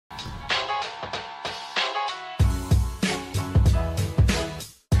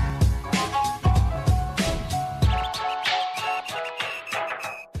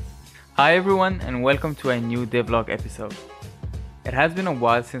Hi everyone and welcome to a new DevLOG episode. It has been a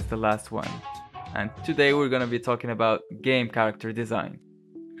while since the last one, and today we're gonna be talking about game character design.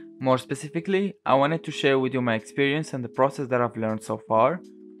 More specifically, I wanted to share with you my experience and the process that I've learned so far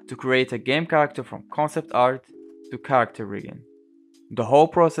to create a game character from concept art to character rigging. The whole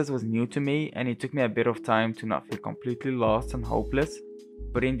process was new to me and it took me a bit of time to not feel completely lost and hopeless,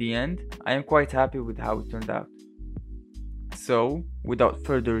 but in the end, I am quite happy with how it turned out. So, without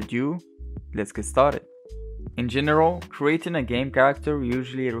further ado, let's get started. In general, creating a game character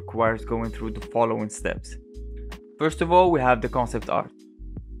usually requires going through the following steps. First of all, we have the concept art.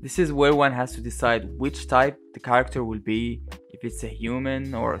 This is where one has to decide which type the character will be, if it's a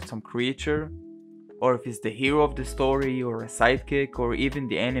human or some creature, or if it's the hero of the story or a sidekick or even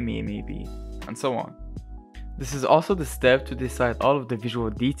the enemy maybe, and so on. This is also the step to decide all of the visual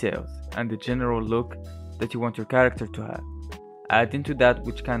details and the general look that you want your character to have. Add into that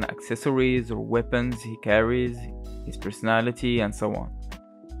which kind of accessories or weapons he carries, his personality, and so on.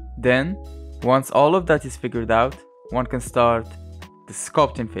 Then, once all of that is figured out, one can start the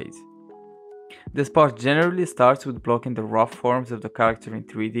sculpting phase. This part generally starts with blocking the rough forms of the character in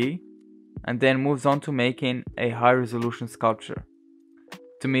 3D, and then moves on to making a high-resolution sculpture.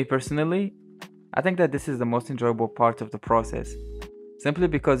 To me personally, I think that this is the most enjoyable part of the process, simply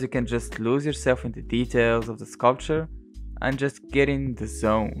because you can just lose yourself in the details of the sculpture and just get in the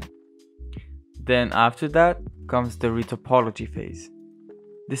zone. Then after that comes the retopology phase.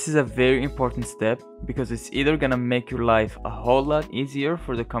 This is a very important step because it's either gonna make your life a whole lot easier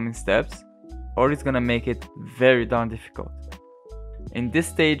for the coming steps, or it's gonna make it very darn difficult. In this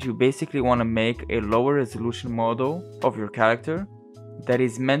stage, you basically wanna make a lower resolution model of your character that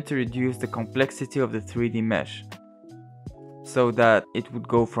is meant to reduce the complexity of the 3D mesh, so that it would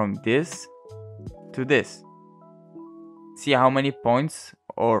go from this to this. See how many points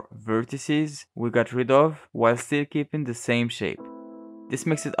or vertices we got rid of while still keeping the same shape. This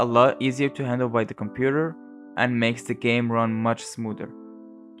makes it a lot easier to handle by the computer and makes the game run much smoother.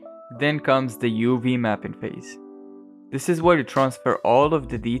 Then comes the UV mapping phase. This is where you transfer all of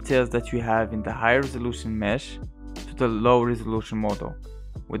the details that you have in the high resolution mesh to the low resolution model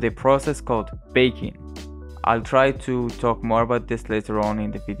with a process called baking. I'll try to talk more about this later on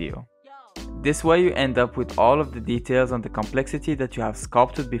in the video. This way you end up with all of the details and the complexity that you have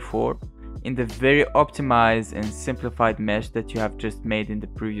sculpted before in the very optimized and simplified mesh that you have just made in the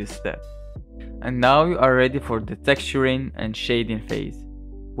previous step. And now you are ready for the texturing and shading phase,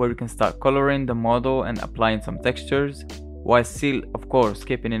 where you can start coloring the model and applying some textures, while still of course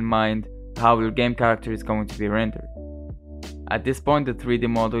keeping in mind how your game character is going to be rendered. At this point the 3D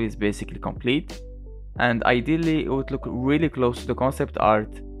model is basically complete, and ideally it would look really close to the concept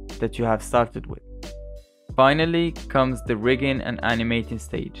art that you have started with. Finally comes the rigging and animating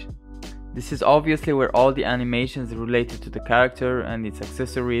stage. This is obviously where all the animations related to the character and its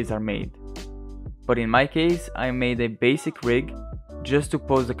accessories are made. But in my case, I made a basic rig just to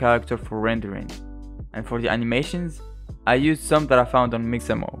pose the character for rendering. And for the animations, I used some that I found on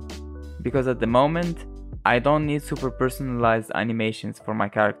Mixamo, because at the moment, I don't need super personalized animations for my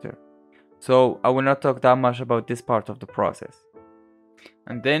character. So I will not talk that much about this part of the process.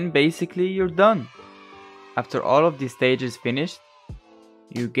 And then basically you're done. After all of these stages finished,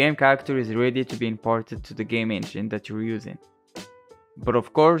 your game character is ready to be imported to the game engine that you're using. But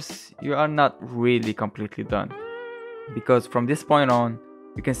of course, you are not really completely done, because from this point on,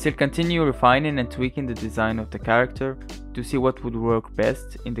 you can still continue refining and tweaking the design of the character to see what would work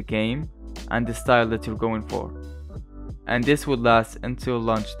best in the game and the style that you're going for. And this would last until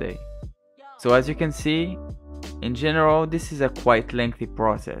launch day. So as you can see, in general, this is a quite lengthy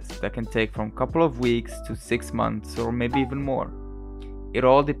process that can take from a couple of weeks to 6 months or maybe even more. It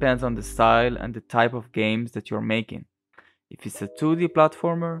all depends on the style and the type of games that you're making. If it's a 2D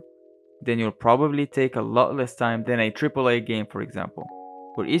platformer, then you'll probably take a lot less time than a AAA game, for example,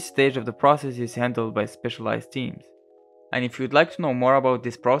 where each stage of the process is handled by specialized teams. And if you'd like to know more about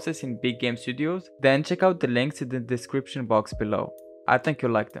this process in big game studios, then check out the links in the description box below. I think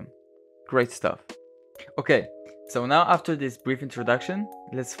you'll like them. Great stuff. Okay, so now after this brief introduction,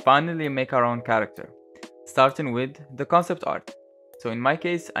 let's finally make our own character, starting with the concept art. So in my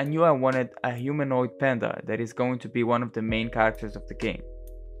case, I knew I wanted a humanoid panda that is going to be one of the main characters of the game.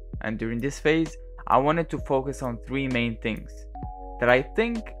 And during this phase, I wanted to focus on 3 main things that I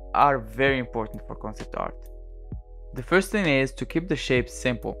think are very important for concept art. The first thing is to keep the shapes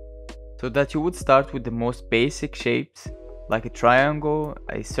simple, so that you would start with the most basic shapes like a triangle,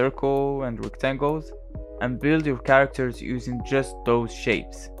 a circle, and rectangles, and build your characters using just those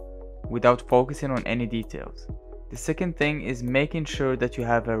shapes, without focusing on any details. The second thing is making sure that you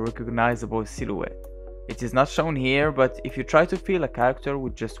have a recognizable silhouette. It is not shown here, but if you try to fill a character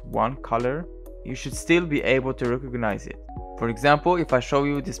with just one color, you should still be able to recognize it. For example, if I show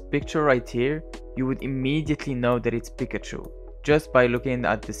you this picture right here, you would immediately know that it's Pikachu, just by looking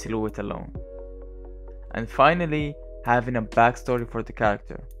at the silhouette alone. And finally, having a backstory for the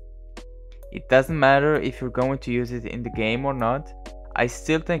character. It doesn't matter if you're going to use it in the game or not, I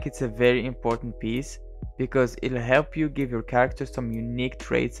still think it's a very important piece because it'll help you give your character some unique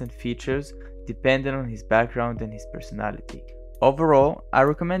traits and features depending on his background and his personality. Overall, I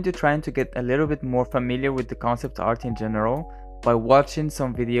recommend you trying to get a little bit more familiar with the concept art in general by watching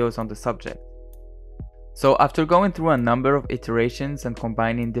some videos on the subject. So after going through a number of iterations and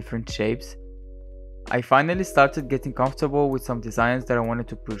combining different shapes, I finally started getting comfortable with some designs that I wanted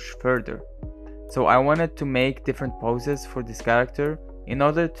to push further. So I wanted to make different poses for this character in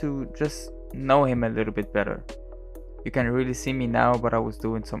order to just know him a little bit better. You can really see me now, but I was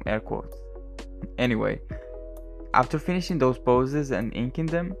doing some air quotes. Anyway, after finishing those poses and inking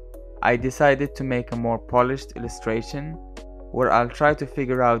them, I decided to make a more polished illustration where I'll try to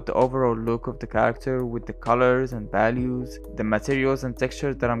figure out the overall look of the character with the colors and values, the materials and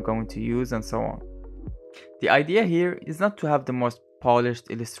textures that I'm going to use, and so on. The idea here is not to have the most polished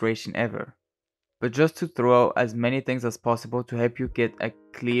illustration ever, but just to throw out as many things as possible to help you get a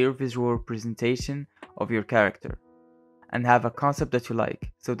clear visual representation of your character and have a concept that you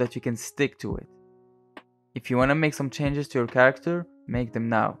like so that you can stick to it. If you want to make some changes to your character, make them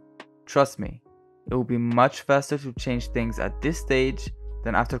now. Trust me, it will be much faster to change things at this stage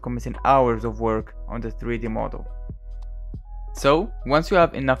than after committing hours of work on the 3D model. So, once you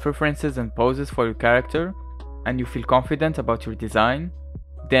have enough references and poses for your character, and you feel confident about your design,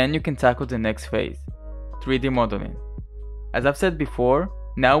 then you can tackle the next phase, 3D modeling. As I've said before,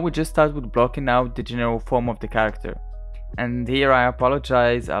 now we just start with blocking out the general form of the character. And here I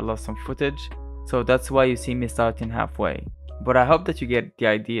apologize, I lost some footage, so that's why you see me starting halfway. But I hope that you get the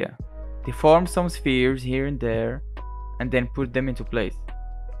idea. Deform some spheres here and there, and then put them into place.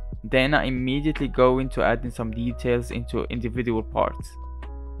 Then I immediately go into adding some details into individual parts,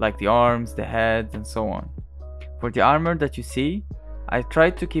 like the arms, the heads, and so on. For the armor that you see, I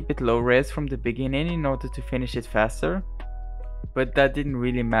tried to keep it low res from the beginning in order to finish it faster, but that didn't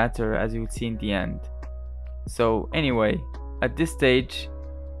really matter as you'll see in the end. So anyway, at this stage,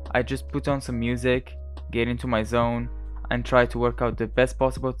 I just put on some music, get into my zone, and try to work out the best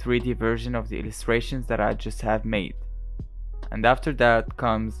possible 3D version of the illustrations that I just have made. And after that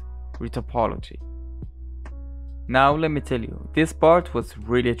comes retopology. Now let me tell you, this part was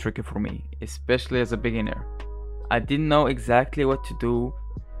really tricky for me, especially as a beginner. I didn't know exactly what to do,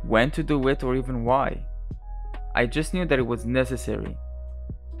 when to do it, or even why. I just knew that it was necessary.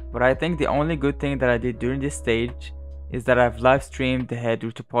 But I think the only good thing that I did during this stage is that I've live streamed the head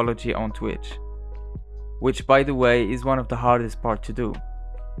retopology on Twitch, which by the way is one of the hardest parts to do.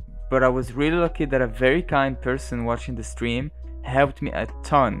 But I was really lucky that a very kind person watching the stream helped me a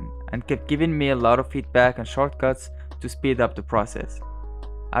ton and kept giving me a lot of feedback and shortcuts to speed up the process.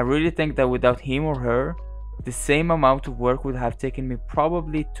 I really think that without him or her, the same amount of work would have taken me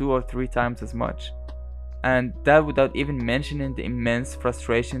probably 2 or 3 times as much. And that without even mentioning the immense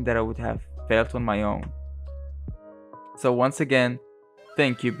frustration that I would have felt on my own. So once again,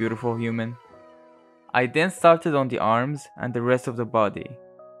 thank you, beautiful human. I then started on the arms and the rest of the body,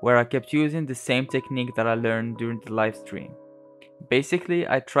 where I kept using the same technique that I learned during the live stream. Basically,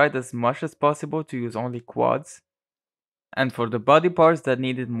 I tried as much as possible to use only quads, and for the body parts that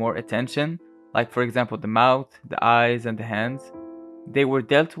needed more attention, like for example the mouth, the eyes, and the hands, they were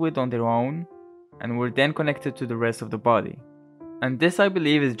dealt with on their own and were then connected to the rest of the body. And this, I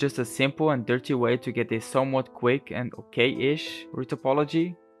believe, is just a simple and dirty way to get a somewhat quick and okay-ish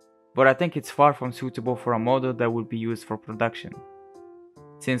retopology, but I think it's far from suitable for a model that would be used for production,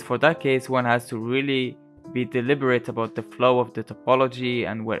 since for that case one has to really be deliberate about the flow of the topology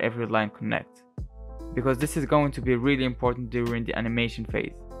and where every line connects, because this is going to be really important during the animation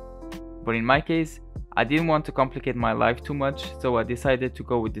phase. But in my case, I didn't want to complicate my life too much, so I decided to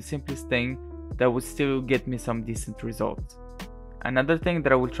go with the simplest thing that would still get me some decent results. Another thing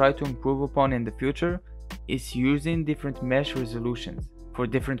that I will try to improve upon in the future is using different mesh resolutions for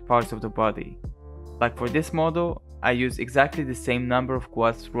different parts of the body. Like for this model, I use exactly the same number of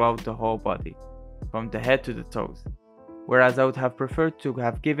quads throughout the whole body, from the head to the toes, whereas I would have preferred to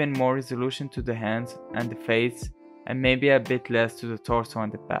have given more resolution to the hands and the face and maybe a bit less to the torso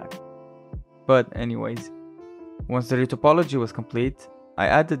and the back. But anyways, once the retopology was complete, I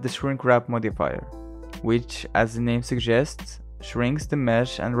added the shrink wrap modifier, which, as the name suggests, shrinks the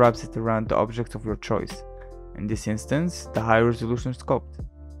mesh and wraps it around the object of your choice, in this instance the high resolution sculpt,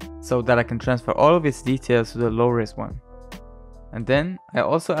 so that I can transfer all of its details to the low res one. And then I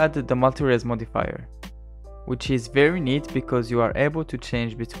also added the multi-res modifier, which is very neat because you are able to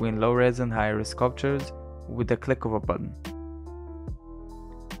change between low res and high res sculptures with the click of a button.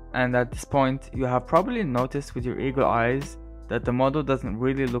 And at this point, you have probably noticed with your eagle eyes that the model doesn't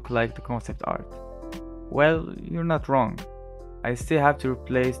really look like the concept art. Well, you're not wrong. I still have to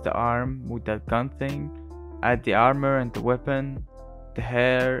replace the arm with that gun thing, add the armor and the weapon, the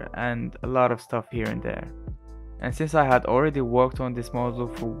hair, and a lot of stuff here and there. And since I had already worked on this model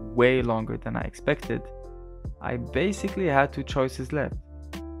for way longer than I expected, I basically had two choices left.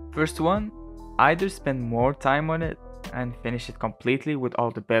 First one, either spend more time on it and finish it completely with all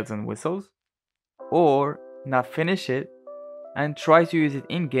the bells and whistles, or not finish it and try to use it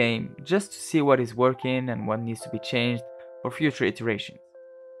in-game just to see what is working and what needs to be changed for future iterations.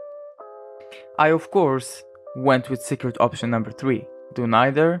 I of course went with secret option number 3, do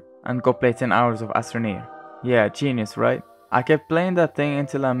neither and go play 10 hours of Astroneer. Yeah, genius, right? I kept playing that thing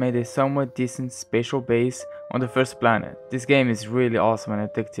until I made a somewhat decent spatial base on the first planet. This game is really awesome and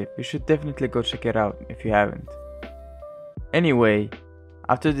addictive. You should definitely go check it out if you haven't. Anyway,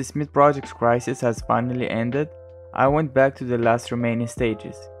 after this mid-project crisis has finally ended, I went back to the last remaining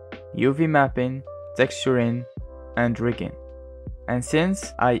stages: UV mapping, texturing, and rigging. And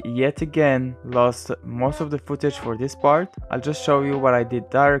since I yet again lost most of the footage for this part, I'll just show you what I did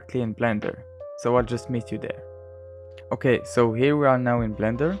directly in Blender. So I'll just meet you there. Okay, so here we are now in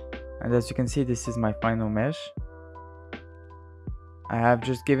Blender, and as you can see, this is my final mesh. I have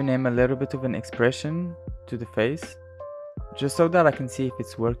just given him a little bit of an expression to the face, just so that I can see if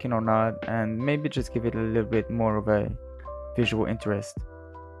it's working or not, and maybe just give it a little bit more of a visual interest.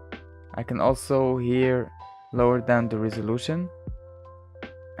 I can also here lower down the resolution,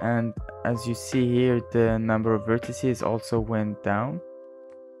 and as you see here, the number of vertices also went down.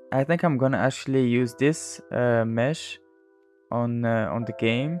 I think I'm gonna actually use this mesh on the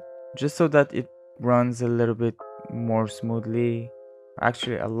game, just so that it runs a little bit more smoothly,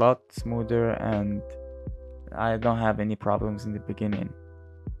 actually a lot smoother, and I don't have any problems in the beginning.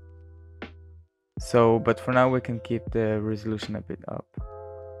 So, but for now we can keep the resolution a bit up.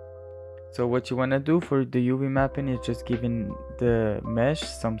 So what you want to do for the UV mapping is just giving the mesh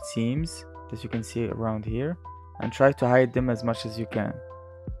some seams that you can see around here, and try to hide them as much as you can.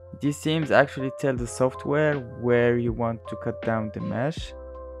 These seams actually tell the software where you want to cut down the mesh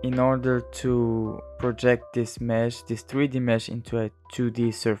in order to project this mesh, this 3D mesh, into a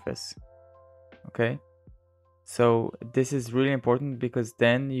 2D surface. Okay? So this is really important because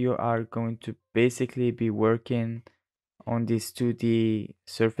then you are going to basically be working on these 2D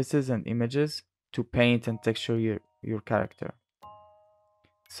surfaces and images to paint and texture your character.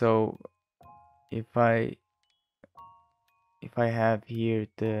 So if I have here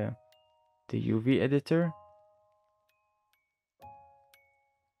the UV editor,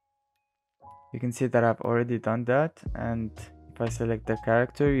 you can see that I've already done that, and if I select the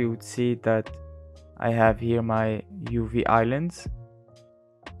character, you would see that I have here my UV islands,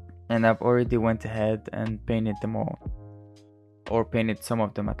 and I've already went ahead and painted them all, or painted some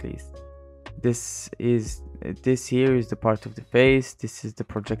of them at least. This here is the part of the face, this is the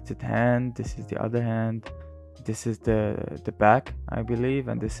projected hand, this is the other hand, this is the back, I believe,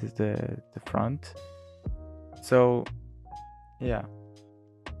 and this is the front. So yeah,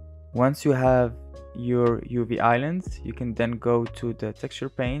 once you have your UV islands, you can then go to the texture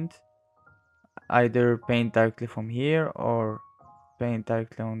paint, either paint directly from here or paint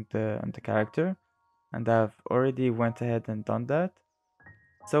directly on the character, and I've already went ahead and done that.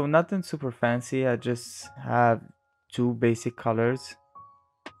 So nothing super fancy, I just have 2 basic colors,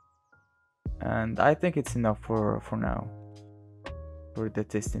 and I think it's enough for now, for the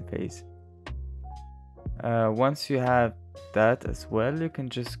testing phase. Once you have that as well, you can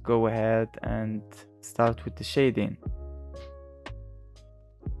just go ahead and start with the shading.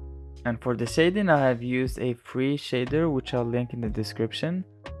 And for the shading, I have used a free shader, which I'll link in the description.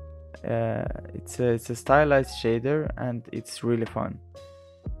 It's a stylized shader, and it's really fun.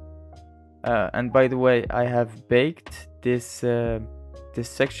 And by the way, I have baked this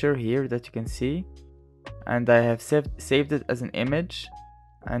texture here that you can see, and I have saved it as an image,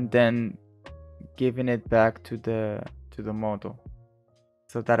 and then given it back to the model,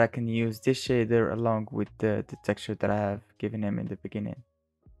 so that I can use this shader along with the texture that I have given him in the beginning.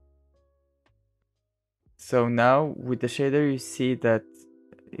 So now with the shader, you see that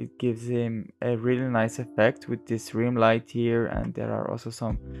it gives him a really nice effect with this rim light here, and there are also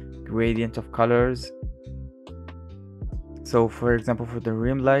some gradient of colors. So for example, for the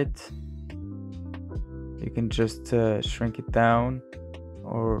rim light, You can just shrink it down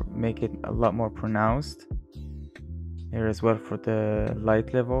or make it a lot more pronounced. Here as well for the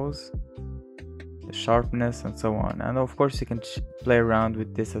light levels, the sharpness, and so on. And of course you can play around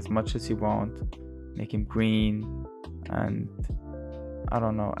with this as much as you want. Make him green and I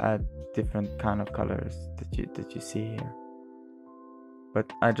don't know, add different kind of colors that you see here. But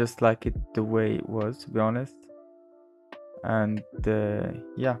I just like it the way it was, to be honest. And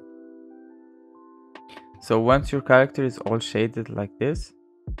yeah. So once your character is all shaded like this,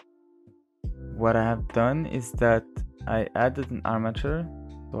 what I have done is that I added an armature.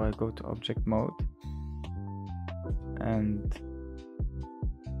 So I go to object mode and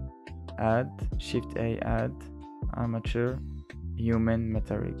add, shift A, add armature human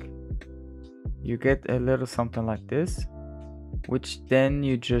metallic. You get a little something like this, which then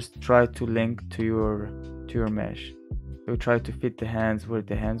you just try to link to your mesh. So try to fit the hands where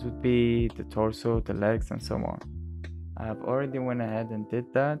the hands would be, the torso, the legs, and so on. I have already went ahead and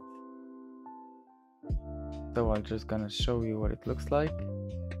did that. So I'm just gonna show you what it looks like.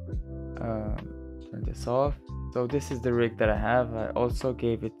 Turn this off. So this is the rig that I have. I also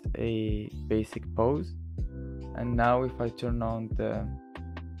gave it a basic pose. And now if I turn on the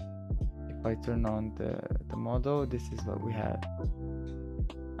model, this is what we have.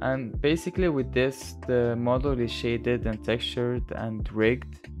 And basically with this, the model is shaded and textured and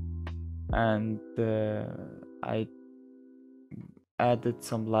rigged, and I added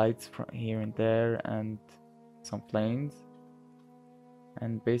some lights from here and there and some planes,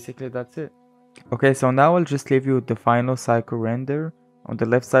 and basically that's it. Okay, so now I'll just leave you with the final cycle render on the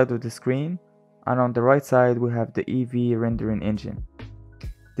left side of the screen, and on the right side we have the EV rendering engine.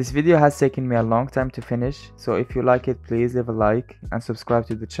 This video has taken me a long time to finish, so if you like it, please leave a like and subscribe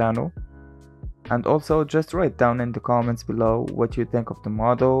to the channel. And also just write down in the comments below what you think of the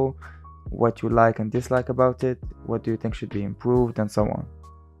model, what you like and dislike about it, what do you think should be improved, and so on.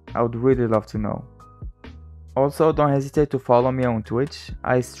 I would really love to know. Also, don't hesitate to follow me on Twitch.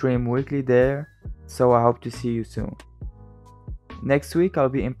 I stream weekly there, so I hope to see you soon. Next week I'll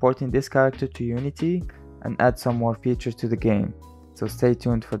be importing this character to Unity and add some more features to the game. So stay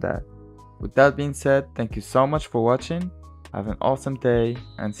tuned for that. With that being said, thank you so much for watching. Have an awesome day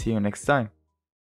and see you next time.